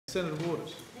Senator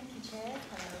Waters. Thank you, Chair.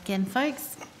 Again,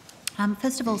 folks.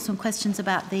 First of all, some questions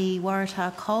about the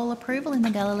Waratah Coal approval in the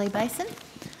Galilee Basin.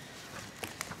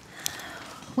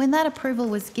 When that approval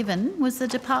was given, was the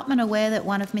department aware that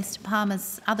one of Mr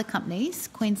Palmer's other companies,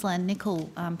 Queensland Nickel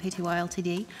Pty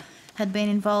Ltd, had been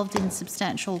involved in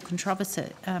substantial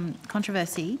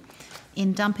controversy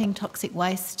in dumping toxic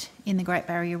waste in the Great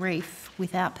Barrier Reef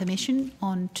without permission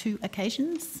on 2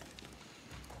 occasions?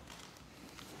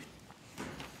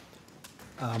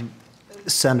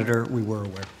 Senator, we were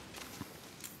aware.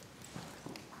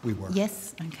 We were.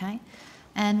 Yes, okay.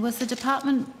 And was the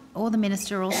department or the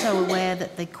minister also aware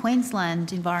that the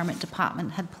Queensland Environment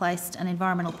Department had placed an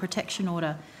environmental protection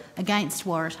order against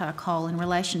Waratah Coal in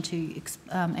relation to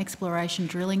exploration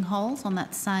drilling holes on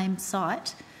that same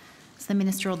site? Was the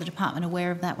minister or the department aware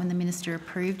of that when the minister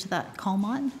approved that coal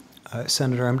mine?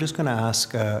 Senator, I'm just going to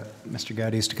ask Mr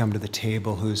Gaddes to come to the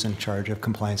table, who's in charge of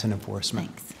compliance and enforcement.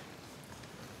 Thanks.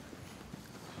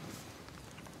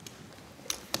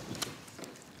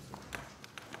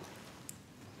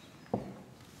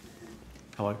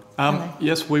 Hello. Hello.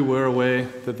 Yes, we were aware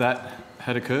that that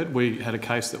had occurred. We had a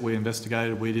case that we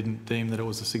investigated. We didn't deem that it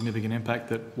was a significant impact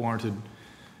that warranted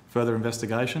further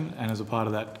investigation, and as a part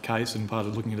of that case and part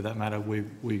of looking into that matter, we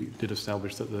did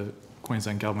establish that the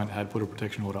Queensland Government had put a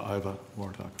protection order over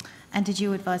Waratah. And did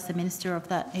you advise the minister of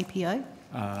that EPO?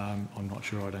 I'm not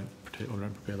sure. I don't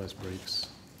prepare those briefs.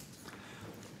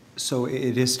 So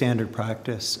it is standard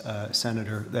practice,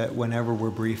 Senator, that whenever we're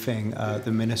briefing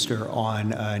the minister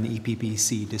on an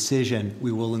EPBC decision,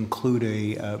 we will include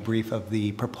a brief of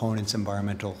the proponent's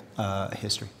environmental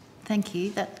history. Thank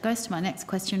you. That goes to my next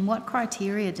question. What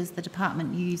criteria does the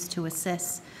department use to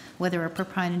assess whether a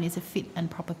proponent is a fit and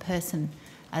proper person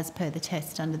as per the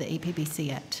test under the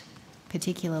EPBC Act,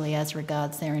 particularly as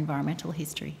regards their environmental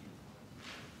history?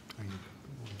 I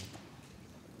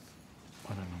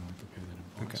don't know how to prepare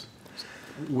that advice.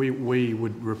 Okay. We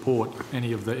would report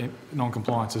any of the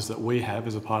non-compliances that we have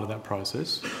as a part of that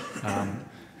process,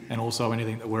 and also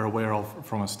anything that we're aware of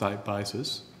from a state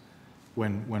basis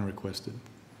when requested.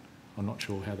 I'm not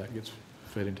sure how that gets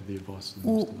fed into the advice of the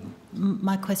minister.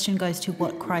 My question goes to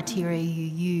what criteria you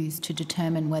use to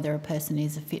determine whether a person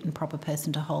is a fit and proper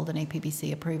person to hold an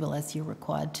EPBC approval as you're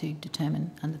required to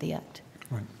determine under the Act.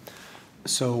 Right.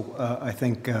 So I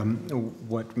think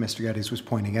what Mr Gaddes was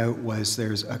pointing out was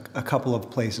there's a couple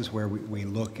of places where we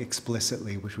look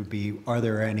explicitly, which would be, are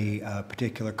there any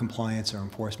particular compliance or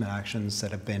enforcement actions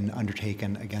that have been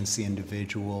undertaken against the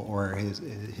individual or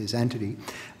his entity?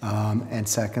 And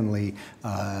secondly,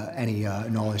 any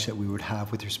knowledge that we would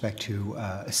have with respect to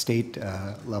state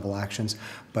level actions.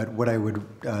 But what I would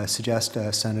suggest,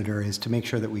 Senator, is to make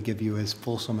sure that we give you as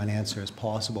fulsome an answer as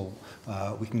possible.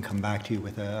 We can come back to you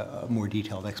with a more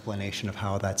detailed explanation of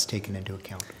how that's taken into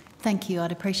account. Thank you.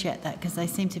 I'd appreciate that because they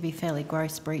seem to be fairly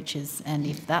gross breaches, and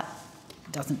if that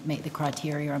doesn't meet the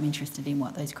criteria, I'm interested in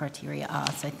what those criteria are.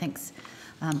 So thanks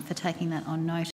for taking that on note.